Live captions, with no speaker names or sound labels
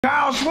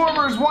Kyle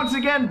Schwarber is once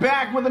again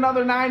back with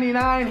another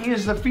 99. He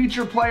is the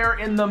feature player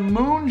in the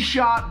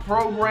Moonshot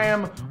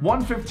program.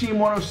 115,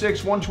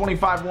 106,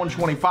 125,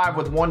 125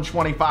 with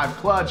 125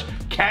 clutch.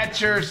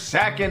 Catcher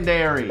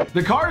secondary.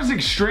 The card is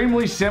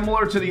extremely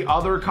similar to the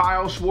other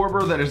Kyle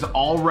Schwarber that is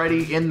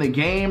already in the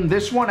game.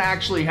 This one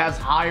actually has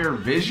higher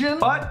vision,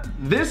 but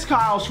this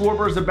Kyle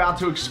Schwarber is about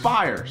to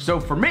expire.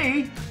 So for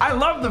me, I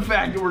love the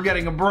fact that we're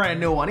getting a brand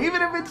new one,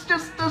 even if it's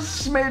just a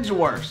smidge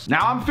worse.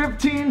 Now I'm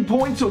 15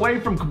 points away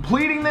from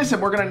completing this,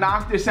 and we're gonna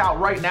knock this out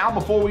right now.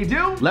 Before we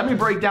do, let me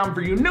break down for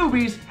you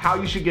newbies how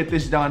you should get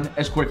this done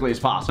as quickly as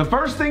possible. The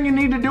first thing you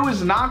need to do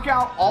is knock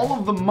out all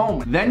of the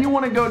moment. Then you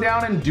wanna go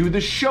down and do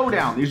the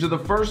showdown. These are the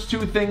first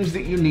two things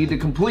that you need to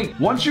complete.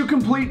 Once you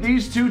complete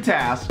these two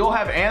tasks, you'll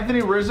have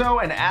Anthony Rizzo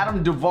and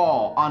Adam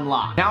Duvall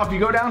unlocked. Now, if you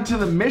go down to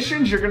the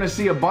missions, you're gonna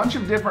see a bunch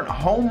of different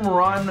home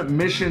run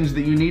missions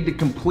that you need to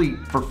complete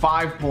for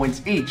 5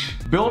 points each.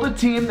 Build a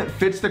team that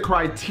fits the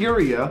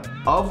criteria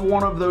of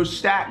one of those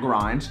stat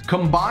grinds,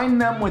 combine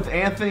them with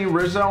Anthony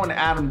Rizzo and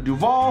Adam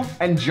Duvall,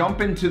 and jump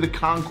into the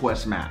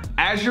conquest map.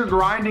 As you're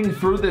grinding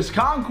through this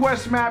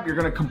conquest map, you're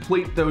gonna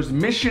complete those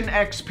mission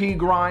XP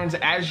grinds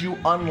as you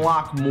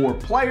unlock more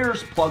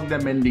players, plug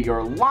them into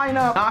your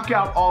lineup, knock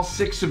out all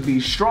 6 of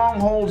these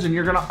strongholds, and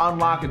you're gonna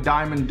unlock a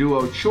Diamond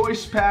Duo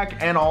choice pack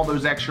and all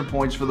those extra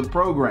points for the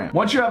program.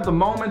 Once you have the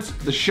moments,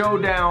 the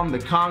showdown, the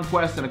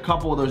conquest, and a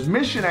couple of those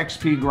mission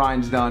XP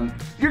grinds done,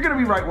 you're gonna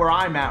be right where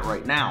I'm at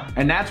right now.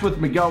 And that's with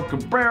Miguel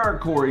Cabrera,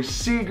 Corey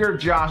Seager,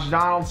 Josh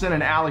Donaldson,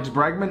 and Alex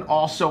Bregman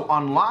also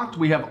unlocked.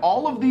 We have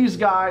all of these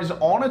guys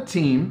on a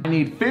team. I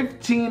need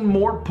 15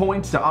 more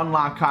points to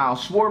unlock Kyle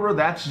Schwarber.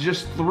 That's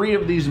just 3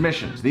 of these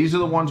missions. These are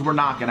the ones we're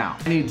knocking out.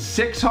 I need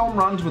 6 home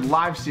runs with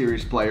live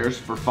series players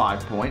for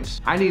 5 points.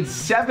 I need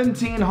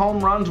 17 home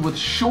runs with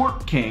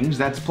short kings.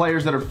 That's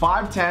players that are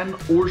 5'10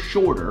 or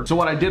shorter. So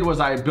what I did was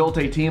I built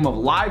a team of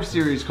live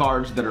series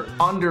cards that are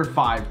under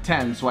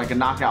 5'10 so I can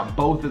knock out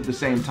both at the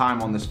same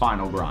time on this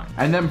final grind.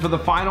 And then for the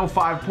final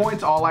 5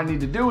 points, all I need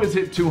to do is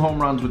hit 2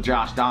 home runs with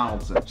Josh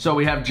Donaldson. So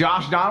we have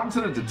Josh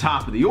Donaldson at the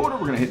top of the order.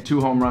 We're gonna hit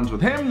 2 home runs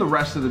with him. The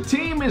rest of the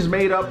team is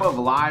made up of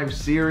live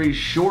series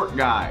short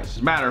guys. As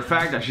a matter of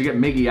fact, I should get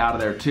Miggy out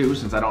of there too,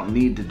 since I don't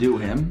need to do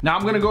him. Now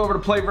I'm gonna go over to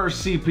play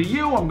versus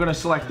CPU. I'm gonna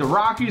select the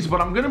Rockies,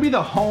 but I'm gonna be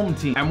the home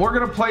team. And we're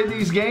gonna play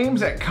these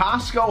games at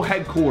Costco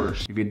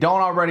headquarters. If you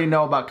don't already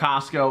know about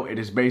Costco, it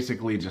is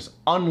basically just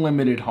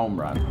unlimited home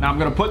run. Now I'm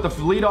gonna put the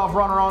leadoff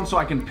runner on so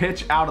I can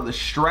pitch out of the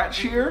stretch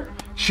here.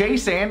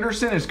 Chase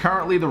Anderson is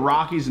currently the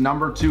Rockies'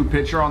 #2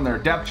 pitcher on their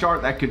depth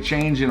chart. That could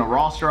change in a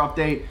roster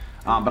update.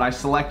 But I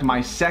select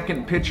my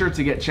second pitcher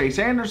to get Chase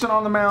Anderson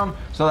on the mound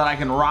so that I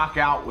can rock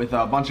out with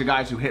a bunch of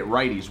guys who hit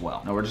righties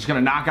well. Now we're just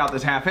gonna knock out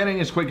this half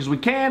inning as quick as we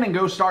can and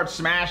go start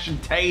smashing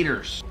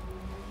taters.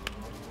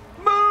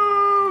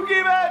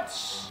 Moogie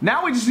Betts!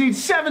 Now we just need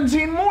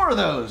 17 more of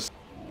those.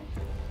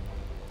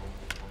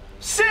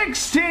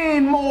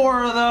 16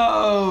 more of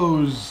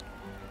those.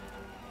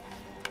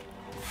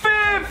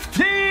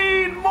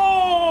 15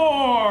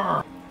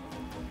 more!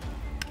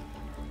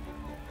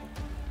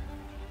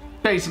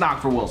 Base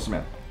knock for Will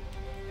Smith.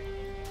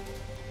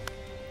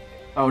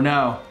 Oh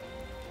no.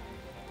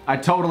 I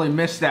totally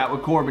missed that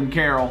with Corbin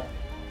Carroll.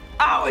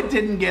 Oh, it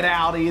didn't get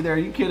out either. Are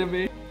you kidding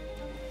me?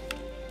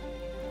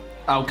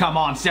 Oh, come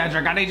on,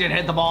 Cedric. I need you to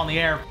hit the ball in the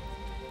air.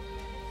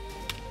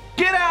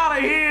 Get out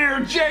of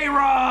here,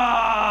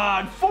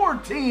 J-Rod!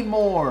 14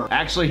 more.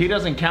 Actually, he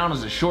doesn't count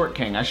as a short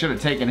king. I should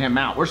have taken him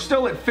out. We're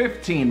still at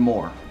 15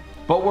 more,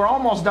 but we're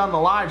almost done the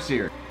live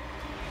series.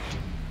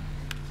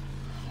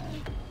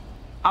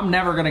 I'm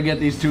never gonna get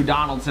these 2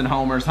 Donaldson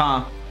homers,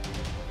 huh?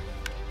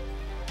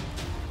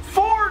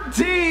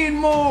 14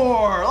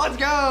 more! Let's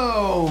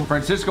go!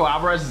 Francisco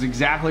Alvarez is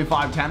exactly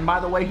 5'10", by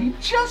the way. He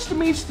just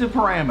meets the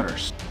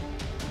parameters.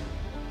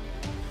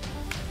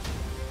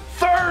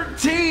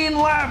 13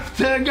 left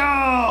to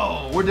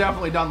go! We're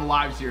definitely done the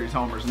live series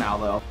homers now,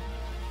 though.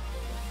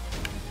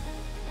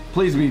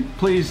 Please be,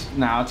 please.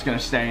 No, it's gonna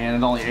stay in.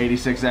 It's only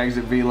 86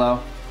 exit velo.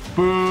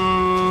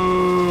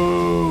 Boo!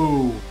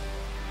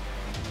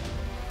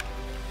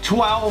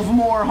 12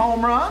 more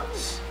home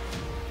runs.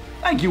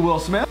 Thank you, Will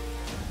Smith.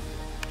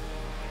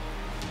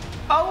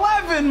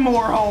 11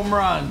 more home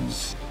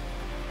runs.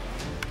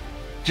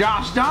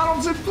 Josh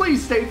Donaldson,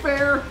 please stay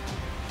fair.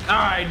 All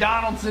right,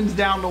 Donaldson's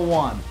down to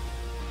 1.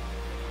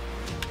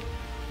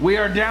 We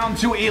are down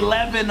to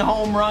 11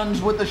 home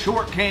runs with the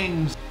Short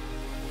Kings.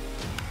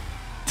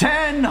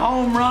 10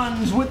 home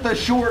runs with the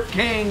Short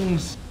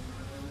Kings.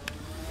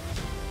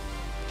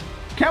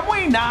 Can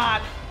we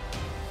not?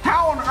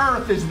 How on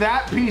earth is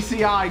that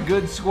PCI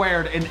good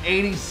squared in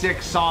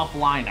 86 soft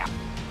lineup?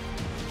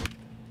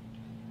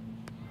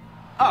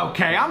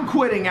 Okay, I'm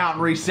quitting out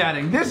and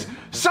resetting.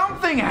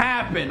 Something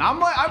happened. I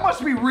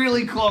must be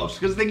really close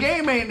because the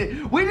game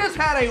ain't, we just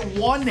had a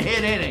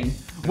 1-hit inning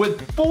with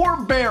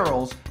 4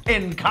 barrels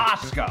in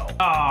Costco.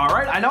 All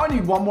right, I know I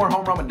need 1 more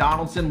home run with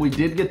Donaldson. We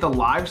did get the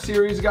live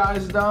series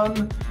guys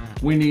done.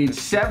 We need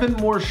 7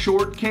 more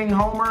Short King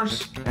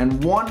homers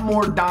and 1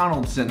 more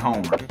Donaldson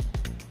homer.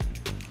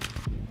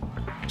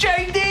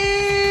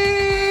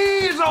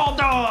 JD is all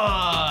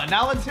done.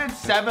 Now let's hit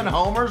 7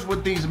 homers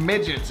with these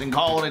midgets and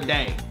call it a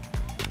day.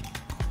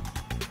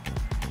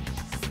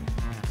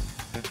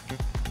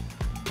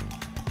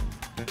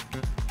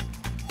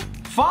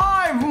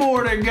 Five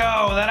more to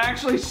go. That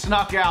actually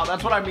snuck out.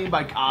 That's what I mean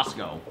by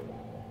Costco.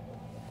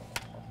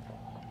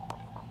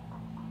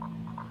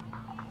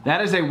 That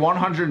is a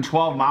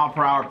 112 mile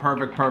per hour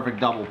perfect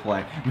double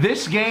play.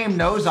 This game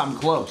knows I'm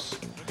close.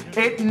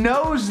 It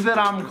knows that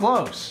I'm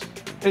close.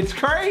 It's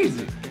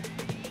crazy.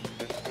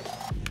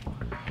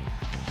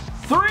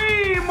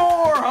 3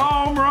 more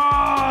home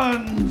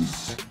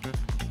runs.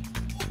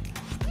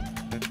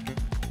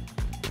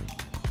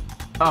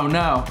 Oh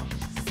no.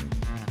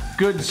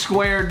 Good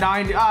square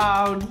 90.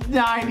 Oh,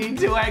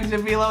 92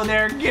 exit velo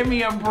there. Give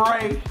me a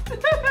break.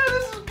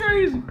 This is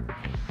crazy.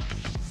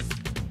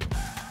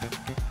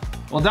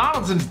 Well,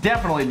 Donaldson's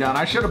definitely done.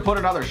 I should have put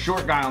another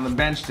short guy on the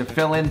bench to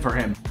fill in for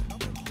him.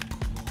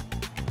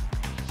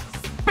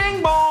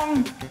 Bing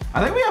bong.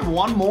 I think we have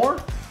 1 more.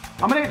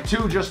 I'm gonna hit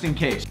 2 just in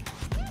case.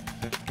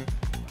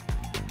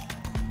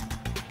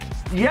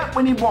 Yep,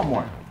 we need 1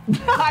 more.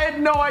 I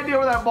had no idea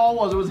where that ball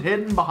was. It was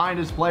hidden behind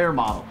his player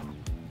model.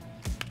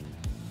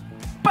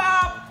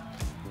 Bop!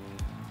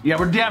 Yeah,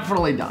 we're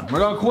definitely done. We're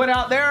gonna quit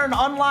out there and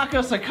unlock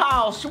us a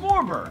Kyle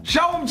Schwarber.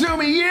 Show him to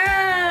me.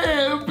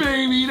 Yeah,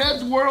 baby.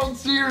 That's World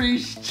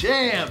Series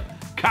champ.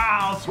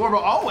 Kyle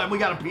Schwarber. Oh, and we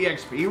got a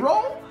PXP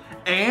roll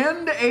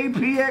and a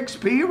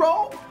PXP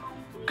roll.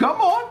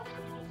 Come on.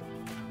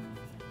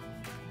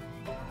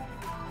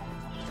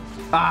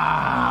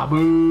 Ah,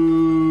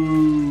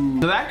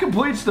 boo. So that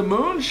completes the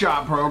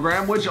Moonshot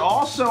program, which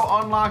also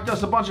unlocked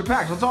us a bunch of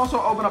packs. Let's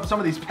also open up some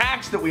of these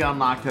packs that we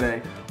unlocked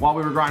today while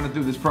we were grinding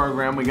through this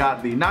program. We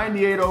got the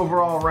 98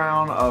 overall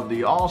round of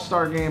the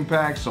All-Star Game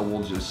pack, so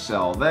we'll just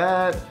sell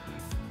that.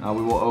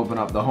 We will open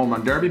up the Home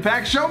Run Derby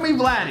pack. Show me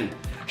Vladdy.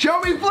 Show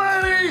me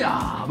Vladdy.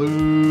 Ah,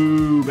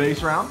 boo.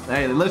 Base round.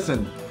 Hey,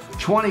 listen,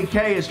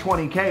 20K is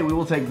 20K. We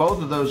will take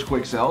both of those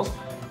quick sells.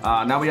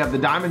 Now we have the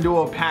Diamond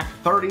Duo pack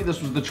 30. This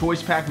was the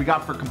choice pack we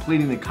got for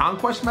completing the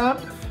Conquest map.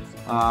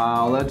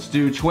 Let's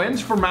do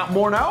Twins for Mount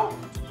Morneau.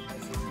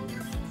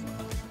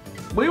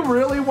 We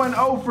really went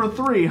 0 for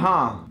 3,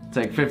 huh?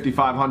 Take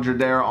 5,500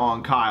 there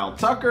on Kyle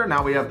Tucker.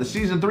 Now we have the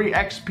Season 3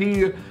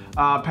 XP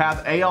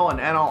Path AL and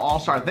NL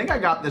All-Star. I think I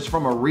got this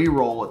from a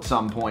reroll at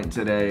some point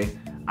today.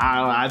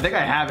 I think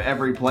I have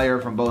every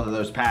player from both of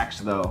those packs,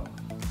 though.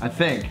 I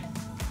think.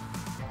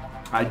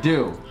 I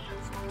do.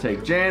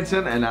 Take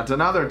Jansen, and that's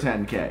another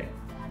 10K.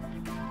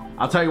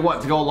 I'll tell you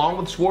what, to go along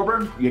with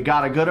Schwarber, you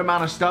got a good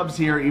amount of stubs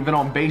here, even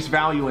on base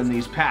value in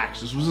these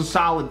packs. This was a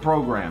solid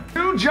program.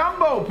 2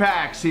 jumbo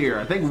packs here.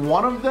 I think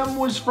one of them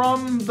was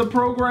from the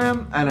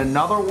program, and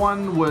another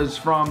one was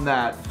from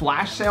that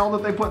flash sale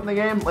that they put in the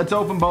game. Let's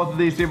open both of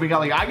these, see if we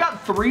got I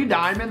got 3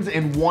 diamonds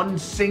in one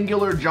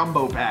singular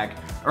jumbo pack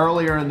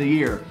earlier in the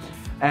year.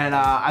 And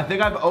I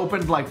think I've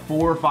opened like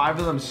 4 or 5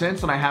 of them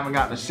since, and I haven't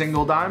gotten a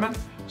single diamond.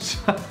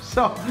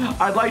 So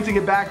I'd like to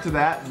get back to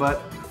that,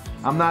 but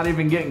I'm not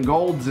even getting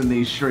golds in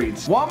these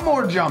streets. 1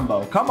 more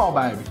jumbo. Come on,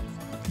 baby.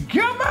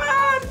 Come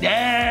on.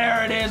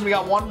 There it is. We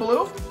got 1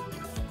 blue.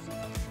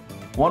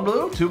 1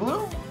 blue. 2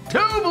 blue. 2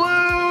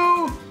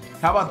 blue.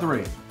 How about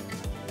 3?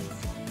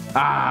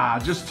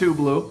 Ah, just 2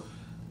 blue.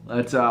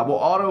 Let's, we'll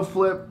auto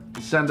flip.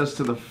 Send us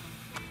to the,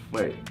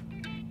 wait.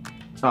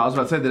 Oh, I was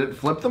about to say, did it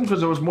flip them because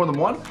there was more than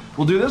 1?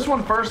 We'll do this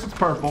one first. It's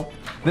purple.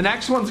 The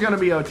next one's going to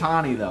be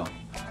Ohtani, though.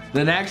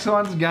 The next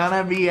one's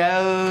gonna be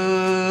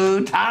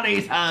Ohtani-san.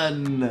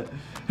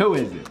 Who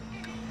is it?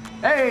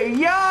 Hey,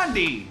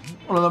 Yandy!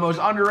 One of the most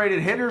underrated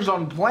hitters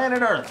on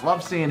planet Earth.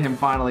 Love seeing him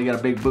finally get a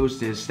big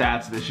boost to his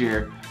stats this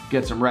year.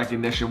 Get some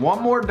recognition.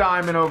 1 more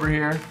diamond over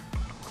here.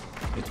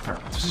 It's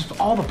purple. It's just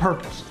all the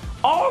purples.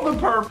 All the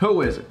purple.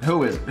 Who is it?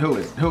 Who is it? Who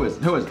is it? Who is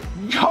it? Who is it?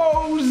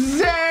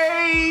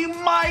 Jose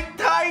Mike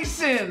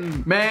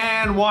Tyson!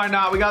 Man, why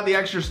not? We got the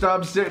extra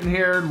stubs sitting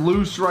here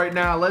loose right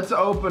now. Let's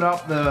open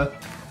up the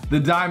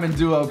Diamond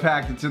Duo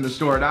pack that's in the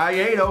store. Now, I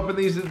hate opening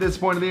these at this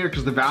point of the year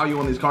because the value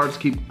on these cards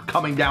keep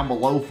coming down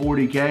below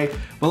 40K.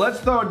 But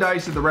let's throw a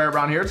dice at the rare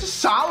round here. It's a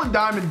solid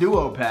Diamond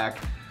Duo pack.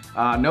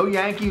 No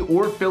Yankee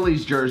or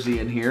Phillies jersey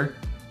in here.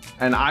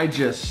 And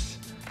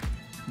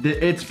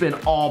it's been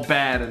all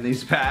bad in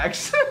these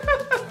packs.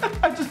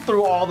 I just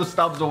threw all the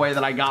stubs away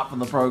that I got from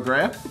the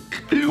program.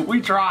 We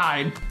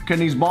tried. Can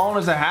these ball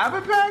as a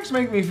habit packs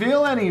make me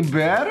feel any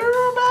better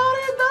about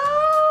it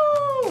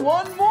though?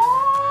 1 more.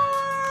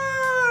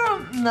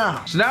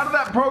 No. So now that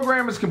that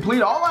program is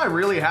complete, all I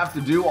really have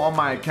to do on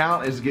my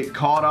account is get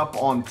caught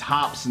up on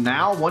Tops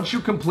Now. Once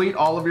you complete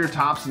all of your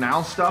Tops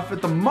Now stuff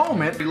at the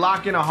moment, we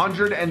lock in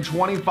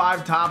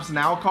 125 Tops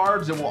Now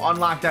cards and we'll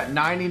unlock that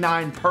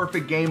 99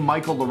 perfect game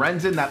Michael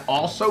Lorenzen that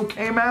also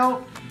came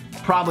out.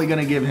 Probably going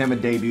to give him a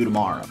debut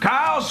tomorrow.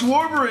 Kyle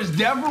Schwarber is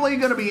definitely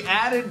going to be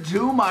added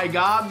to my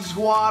God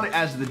squad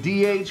as the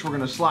DH. We're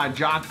going to slide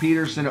Jock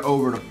Peterson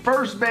over to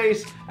first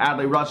base.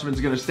 Adley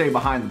Rutschman's going to stay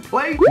behind the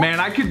plate. Man,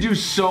 I could do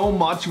so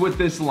much with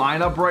this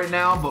lineup right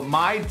now, but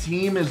my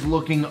team is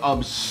looking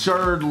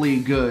absurdly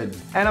good.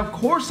 And of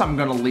course, I'm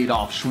going to lead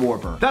off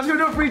Schwarber. That's going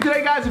to do it for me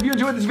today, guys. If you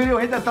enjoyed this video,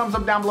 hit that thumbs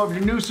up down below. If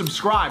you're new,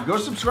 subscribe. Go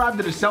subscribe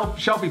to the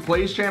Shelfy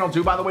Plays channel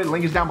too. By the way, the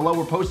link is down below.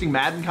 We're posting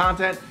Madden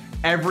content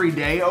every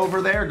day over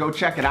there. Go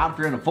check it out if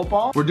you're into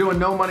football. We're doing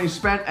no money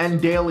spent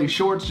and daily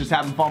shorts, just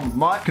having fun with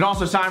Mutt. You can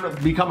also sign up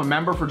to become a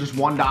member for just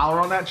 $1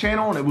 on that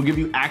channel, and it will give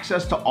you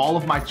access to all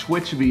of my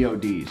Twitch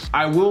VODs.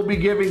 I will be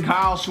giving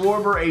Kyle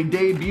Schwarber a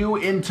debut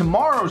in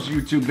tomorrow's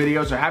YouTube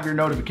video, so have your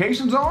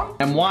notifications on.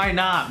 And why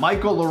not?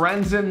 Michael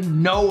Lorenzen,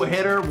 no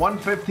hitter,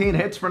 115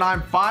 hits per 9,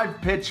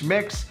 5-pitch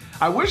mix.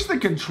 I wish the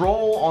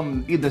control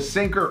on either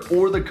sinker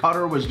or the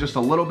cutter was just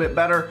a little bit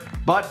better,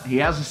 but he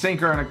has a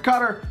sinker and a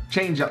cutter,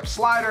 change-up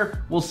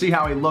slider. We'll see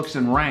how he looks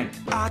in ranked.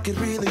 I could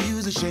really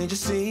use a change of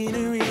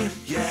scenery.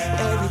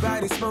 Yeah.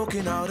 Everybody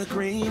smoking all the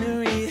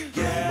greenery.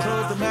 Yeah.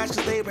 Close the match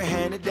 'cause they were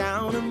handed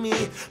down to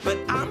me. But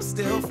I'm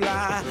still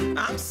fly,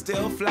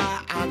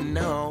 I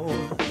know.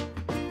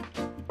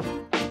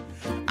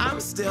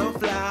 I'm still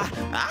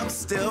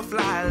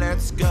fly,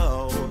 let's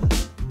go.